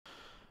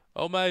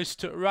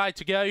Almost right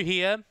to go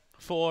here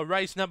for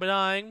race number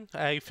 9.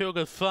 A field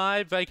of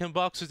 5, vacant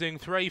boxes in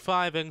 3,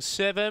 5 and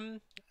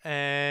 7.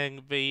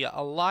 And the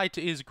light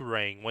is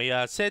green. We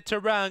are set to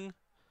run.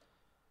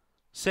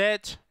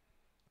 Set.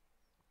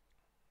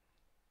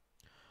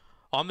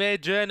 On their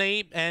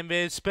journey, and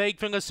there's Speak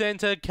from the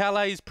centre,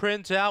 Calais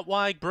Prince out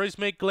wide, Bruce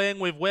McGlenn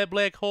with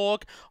Webleck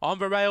Hawk. On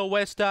the rail,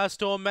 West Star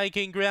Storm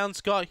making ground,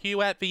 Scott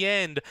Hugh at the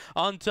end.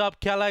 On top,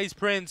 Calais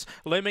Prince,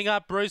 looming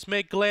up Bruce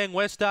McGlenn,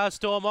 West Star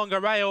Storm on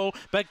the rail,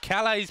 but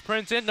Calais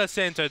Prince in the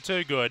centre,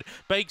 too good.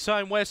 Beaks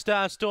home West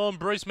Star Storm,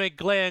 Bruce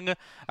McGlenn,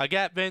 a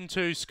gap then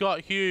to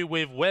Scott Hugh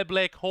with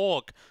Webleck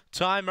Hawk.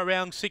 Time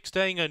around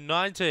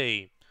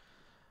 16:90.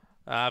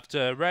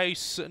 After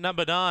race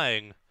number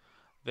 9.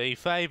 The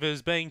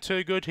favours being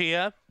too good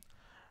here.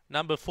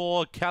 Number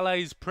 4,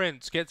 Calais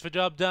Prince gets the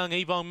job done.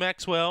 Yvonne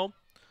Maxwell.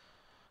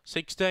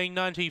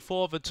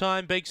 16:94 the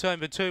time. Beaks home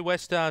the 2,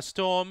 West Star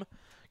Storm.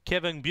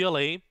 Kevin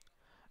Bewley.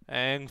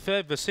 And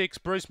third the 6,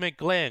 Bruce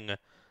McGlenn.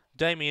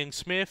 Damien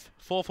Smith.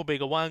 Fourth will be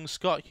the 1,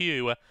 Scott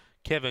Hugh.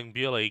 Kevin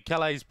Bewley.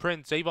 Calais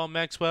Prince, Yvonne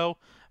Maxwell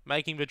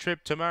making the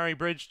trip to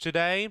Murray-Bridge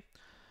today.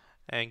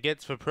 And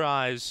gets the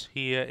prize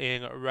here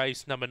in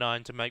race number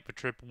 9 to make the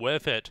trip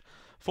worth it.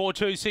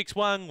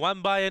 4-2-6-1,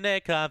 won by a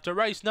neck after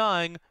race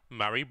 9,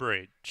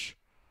 Murray-Bridge.